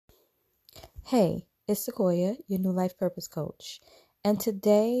Hey, it's Sequoia, your new life purpose coach. And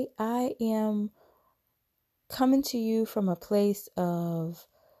today I am coming to you from a place of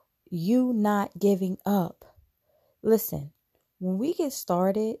you not giving up. Listen, when we get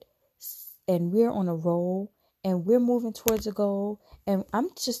started and we're on a roll and we're moving towards a goal, and I'm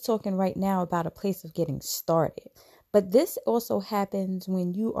just talking right now about a place of getting started. But this also happens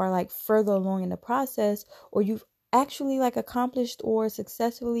when you are like further along in the process, or you've actually like accomplished or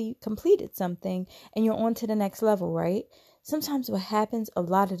successfully completed something and you're on to the next level, right? Sometimes what happens, a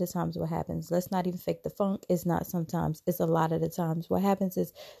lot of the times what happens, let's not even fake the funk. It's not sometimes, it's a lot of the times. What happens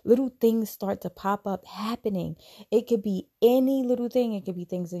is little things start to pop up happening. It could be any little thing. It could be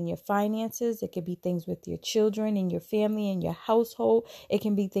things in your finances. It could be things with your children and your family and your household. It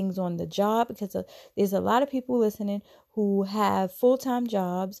can be things on the job, because there's a lot of people listening who have full-time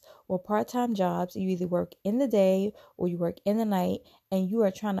jobs or part-time jobs. You either work in the day or you work in the night, and you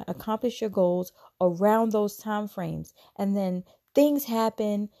are trying to accomplish your goals around those time frames. And then things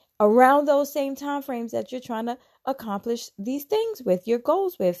happen around those same time frames that you're trying to accomplish these things with, your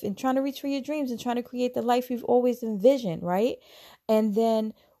goals with, and trying to reach for your dreams and trying to create the life you've always envisioned, right? And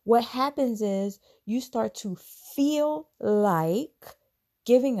then what happens is you start to feel like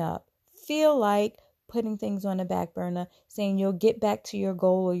giving up, feel like putting things on the back burner, saying you'll get back to your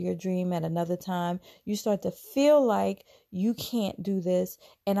goal or your dream at another time. You start to feel like you can't do this.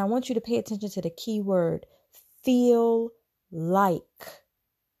 And I want you to pay attention to the key word, feel like.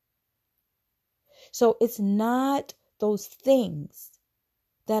 So it's not those things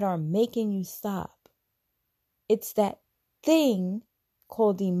that are making you stop. It's that thing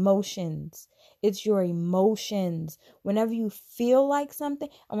called emotions. It's your emotions. Whenever you feel like something,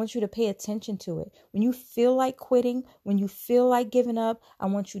 I want you to pay attention to it. When you feel like quitting, when you feel like giving up, I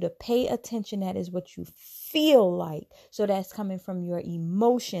want you to pay attention. That is what you feel like. So that's coming from your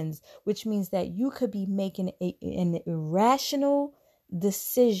emotions, which means that you could be making an irrational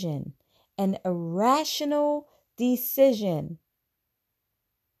decision. An irrational decision.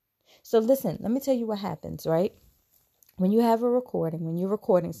 So listen, let me tell you what happens, right? When you have a recording, when you're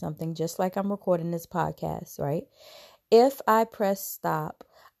recording something, just like I'm recording this podcast, right? If I press stop,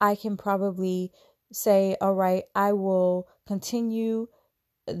 I can probably say, all right, I will continue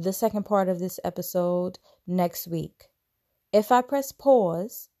the second part of this episode next week. If I press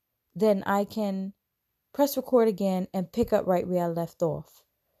pause, then I can press record again and pick up right where I left off.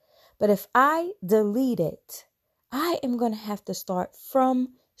 But if I delete it, I am going to have to start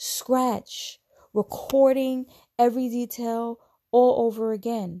from scratch, recording every detail all over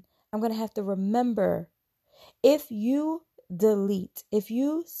again. I'm going to have to remember. If you delete, if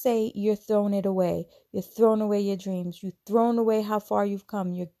you say you're throwing it away, you're throwing away your dreams, you're throwing away how far you've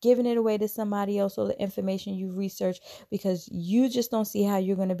come, you're giving it away to somebody else or the information you've researched, because you just don't see how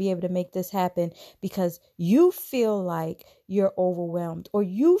you're going to be able to make this happen, because you feel like you're overwhelmed, or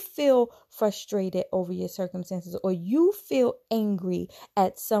you feel frustrated over your circumstances, or you feel angry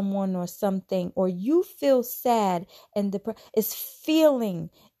at someone or something, or you feel sad and depressed. It's feeling.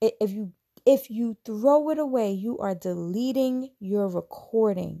 If you throw it away, you are deleting your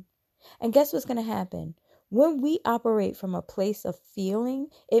recording. And guess what's going to happen? When we operate from a place of feeling,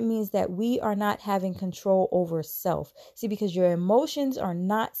 it means that we are not having control over self. See, because your emotions are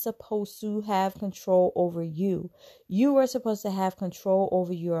not supposed to have control over you. You are supposed to have control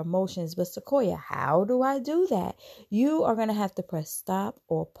over your emotions. But Sequoia, how do I do that? You are going to have to press stop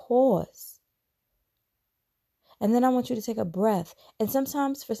or pause. And then I want you to take a breath. And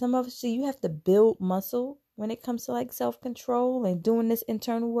sometimes for some of us, you have to build muscle when it comes to like self-control and doing this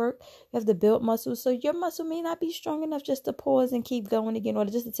internal work. You have to build muscle. So your muscle may not be strong enough just to pause and keep going again, or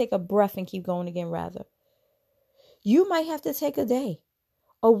just to take a breath and keep going again, rather. You might have to take a day,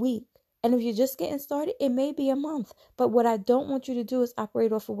 a week. And if you're just getting started, it may be a month. But what I don't want you to do is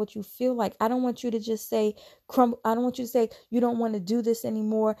operate off of what you feel like. I don't want you to just say, I don't want you to say you don't want to do this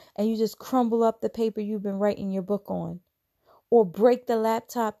anymore, and you just crumble up the paper you've been writing your book on, or break the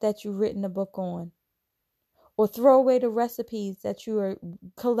laptop that you've written the book on, or throw away the recipes that you are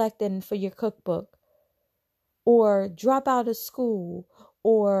collecting for your cookbook, or drop out of school,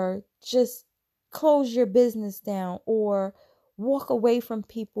 or just close your business down, or walk away from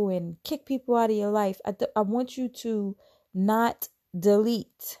people and kick people out of your life. I want you to not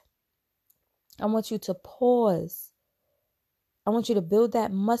delete. I want you to pause. I want you to build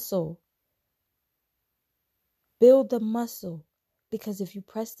that muscle. Build the muscle. Because if you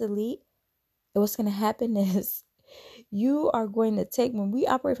press delete, what's going to happen is you are going to take, when we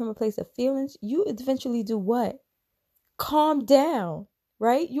operate from a place of feelings, you eventually do what? Calm down,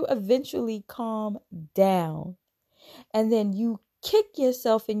 right? You eventually calm down. And then you kick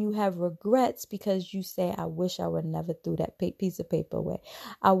yourself and you have regrets because you say, I wish I would never threw that piece of paper away.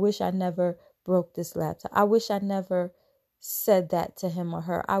 I wish I never broke this laptop. I wish I never said that to him or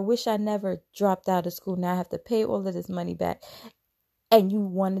her. I wish I never dropped out of school. Now I have to pay all of this money back. And you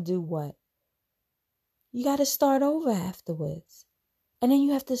want to do what? You got to start over afterwards. And then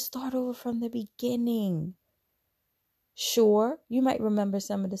you have to start over from the beginning. Sure, you might remember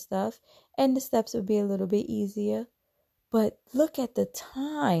some of the stuff and the steps will be a little bit easier. But look at the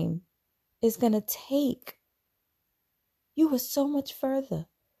time it's going to take. You were so much further.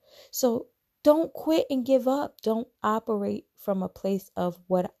 So don't quit and give up. Don't operate from a place of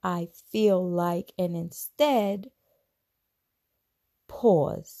what I feel like, and instead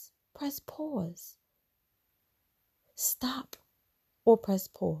pause. Press pause. Stop or press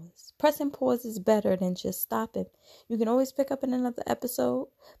pause. Pressing pause is better than just stopping. You can always pick up in another episode,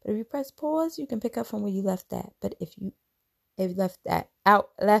 but if you press pause, you can pick up from where you left at. But if you left it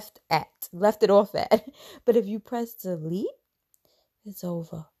off at, but if you press delete, it's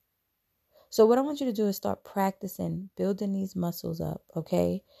over. So what I want you to do is start practicing building these muscles up,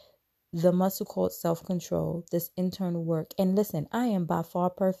 okay? The muscle called self-control, this internal work. And listen, I am by far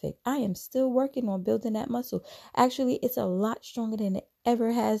perfect. I am still working on building that muscle. Actually, it's a lot stronger than it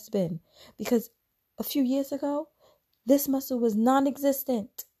ever has been, because a few years ago, this muscle was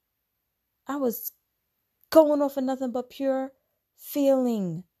non-existent. I was going off of nothing but pure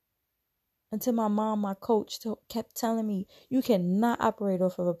feeling. Until my mom, my coach, kept telling me, you cannot operate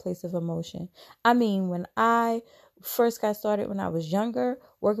off of a place of emotion. I mean, when I first got started when I was younger,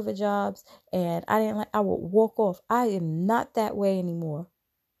 working for jobs, and I would walk off. I am not that way anymore.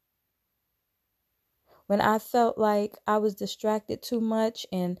 When I felt like I was distracted too much,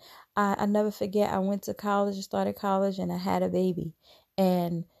 and I never forget, I went to college, started college, and I had a baby.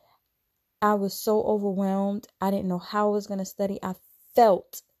 And I was so overwhelmed. I didn't know how I was going to study. I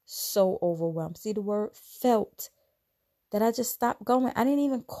felt so overwhelmed. See the word felt, that I just stopped going. I didn't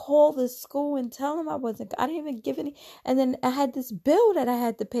even call the school and tell them I didn't even give any. And then I had this bill that I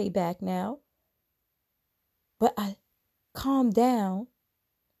had to pay back now. But I calmed down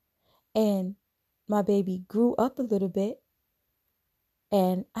and my baby grew up a little bit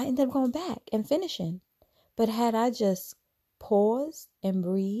and I ended up going back and finishing. But had I just paused and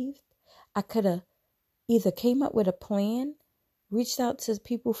breathed, I could have either came up with a plan, reached out to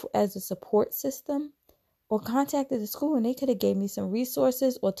people as a support system, or contacted the school and they could have gave me some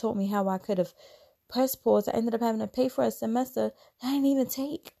resources or told me how I could have pressed pause. I ended up having to pay for a semester that I didn't even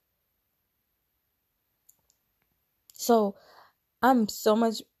take. So I'm so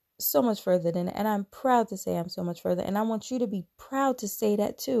much further than it. And I'm proud to say I'm so much further. And I want you to be proud to say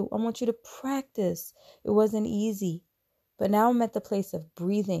that too. I want you to practice. It wasn't easy. But now I'm at the place of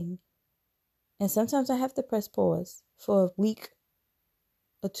breathing. And sometimes I have to press pause for a week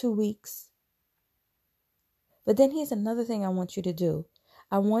or 2 weeks. But then here's another thing I want you to do.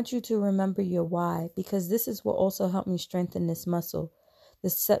 I want you to remember your why, because this is what also helped me strengthen this muscle,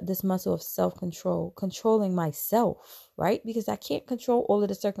 this muscle of self-control, controlling myself, right? Because I can't control all of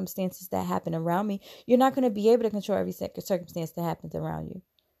the circumstances that happen around me. You're not going to be able to control every circumstance that happens around you.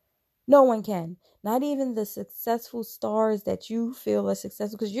 No one can. Not even the successful stars that you feel are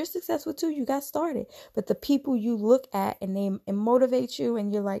successful, because you're successful too. You got started. But the people you look at and they motivate you,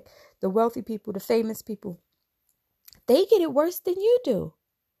 and you're like the wealthy people, the famous people, they get it worse than you do,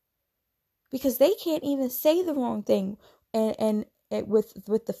 because they can't even say the wrong thing and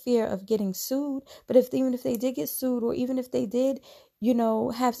with the fear of getting sued. But even if they did get sued, or even if they did,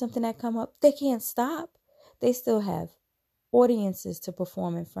 have something that come up, they can't stop. They still have audiences to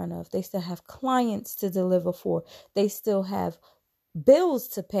perform in front of. They still have clients to deliver for. They still have bills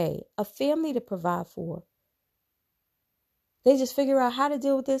to pay, a family to provide for. They just figure out how to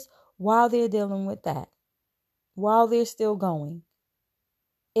deal with this while they're dealing with that, while they're still going.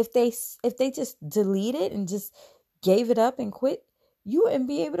 If they just delete it and just gave it up and quit, you wouldn't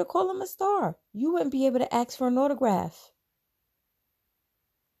be able to call them a star. You wouldn't be able to ask for an autograph.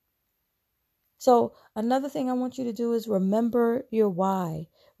 So another thing I want you to do is remember your why,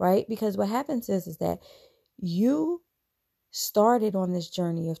 right? Because what happens is that you started on this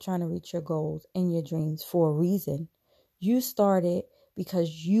journey of trying to reach your goals and your dreams for a reason. You started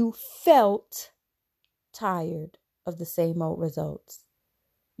because you felt tired of the same old results.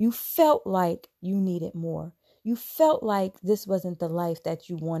 You felt like you needed more. You felt like this wasn't the life that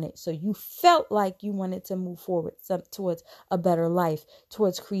you wanted. So you felt like you wanted to move forward towards a better life,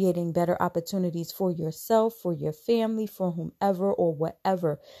 towards creating better opportunities for yourself, for your family, for whomever or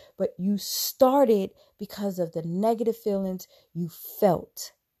whatever. But you started because of the negative feelings you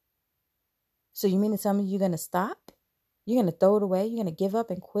felt. So you mean to tell me you're going to stop? You're going to throw it away. You're going to give up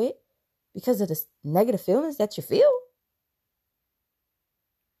and quit because of the negative feelings that you feel.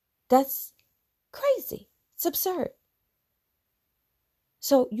 That's crazy. It's absurd.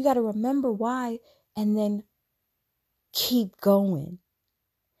 So you got to remember why and then keep going.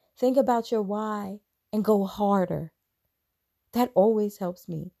 Think about your why and go harder. That always helps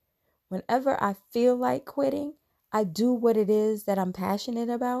me. Whenever I feel like quitting, I do what it is that I'm passionate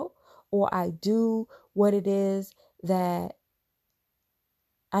about, or I do what it is that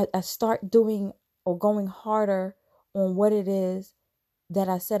I start doing or going harder on what it is that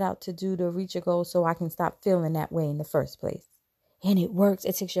I set out to do to reach a goal so I can stop feeling that way in the first place. And it works.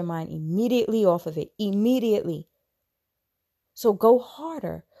 It takes your mind immediately off of it. Immediately. So go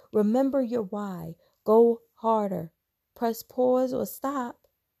harder. Remember your why. Go harder. Press pause or stop.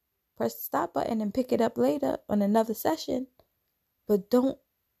 Press the stop button and pick it up later on another session. But don't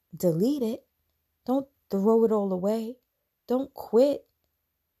delete it. Don't throw it all away. Don't quit.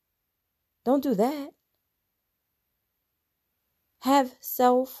 Don't do that. Have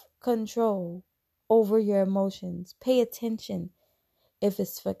self-control over your emotions. Pay attention. If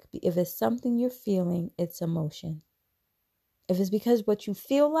it's something you're feeling, it's emotion. If it's because what you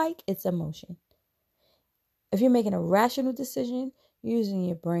feel like, it's emotion. If you're making a rational decision, you're using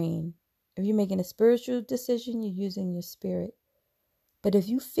your brain. If you're making a spiritual decision, you're using your spirit. But if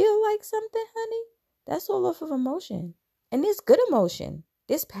you feel like something, honey, that's all off of emotion. And there's good emotion.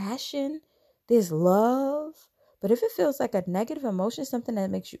 There's passion. There's love. But if it feels like a negative emotion, something that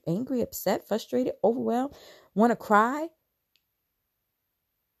makes you angry, upset, frustrated, overwhelmed, want to cry,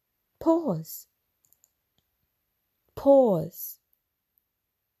 pause. Pause.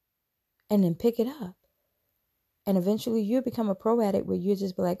 And then pick it up. And eventually you'll become a pro at it where you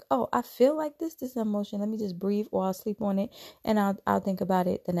just be like, oh, I feel like this emotion. Let me just breathe, or I'll sleep on it and I'll think about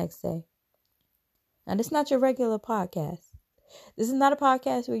it the next day. Now, this is not your regular podcast. This is not a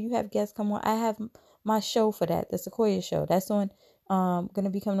podcast where you have guests come on. I have my show for that, the Sequoia Show. That's on, going to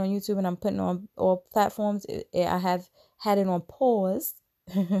be coming on YouTube, and I'm putting on all platforms. I have had it on pause.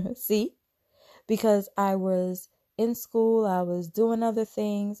 See? Because I was in school, I was doing other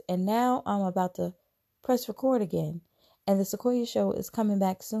things, and now I'm about to press record again. And the Sequoia Show is coming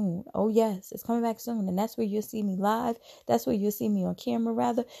back soon. Oh yes, it's coming back soon. And that's where you'll see me live. That's where you'll see me on camera,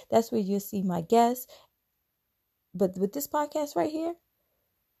 rather. That's where you'll see my guests. But with this podcast right here,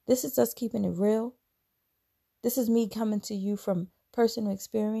 this is us keeping it real. This is me coming to you from personal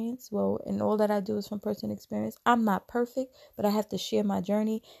experience. Well, and all that I do is from personal experience. I'm not perfect, but I have to share my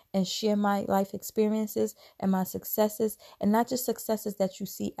journey and share my life experiences and my successes, and not just successes that you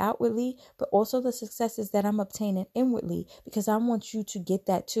see outwardly, but also the successes that I'm obtaining inwardly, because I want you to get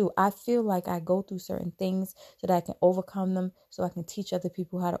that too. I feel like I go through certain things so that I can overcome them, so I can teach other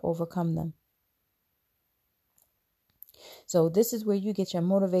people how to overcome them. So this is where you get your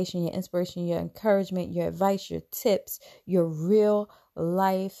motivation, your inspiration, your encouragement, your advice, your tips, your real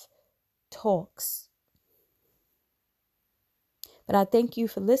life talks. But I thank you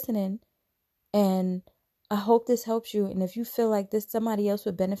for listening, and I hope this helps you. And if you feel like somebody else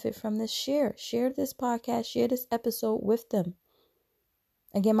would benefit from this, share this podcast, share this episode with them.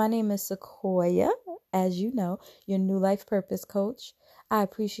 Again, my name is Sequoia, as you know, your new life purpose coach. I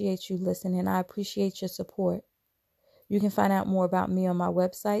appreciate you listening. I appreciate your support. You can find out more about me on my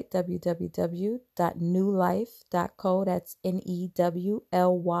website, www.newlife.co. That's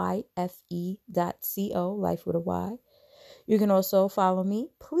NEWLYFE.co, life with a Y. You can also follow me.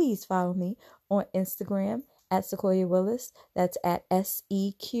 Please follow me on Instagram at Sequoia Willis. That's at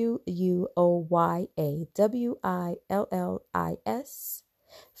SEQUOYAWILLIS.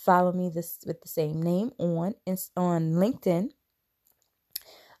 Follow me with the same name on LinkedIn.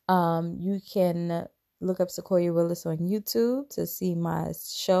 You can look up Sequoia Willis on YouTube to see my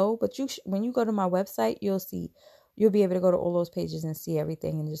show. But when you go to my website, you'll be able to go to all those pages and see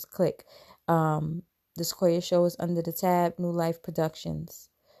everything and just click. The Sequoia Show is under the tab New Life Productions.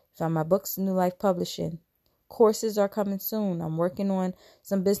 Find my books, New Life Publishing. Courses are coming soon. I'm working on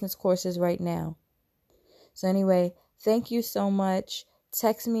some business courses right now. So anyway, thank you so much.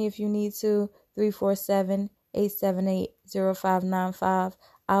 Text me if you need to, 347-878-0595.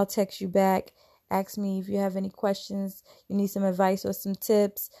 I'll text you back. Ask me if you have any questions, you need some advice or some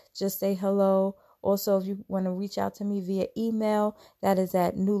tips, just say hello. Also, if you want to reach out to me via email, that is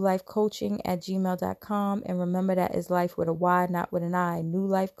at newlifecoaching@gmail.com. And remember, that is life with a Y, not with an I.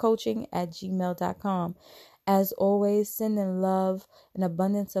 newlifecoaching@gmail.com. As always, sending love, an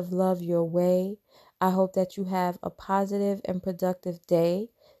abundance of love your way. I hope that you have a positive and productive day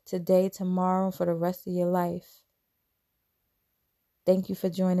today, tomorrow, and for the rest of your life. Thank you for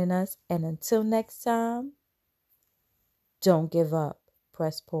joining us. And until next time, Don't give up.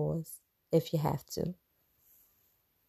 Press pause if you have to.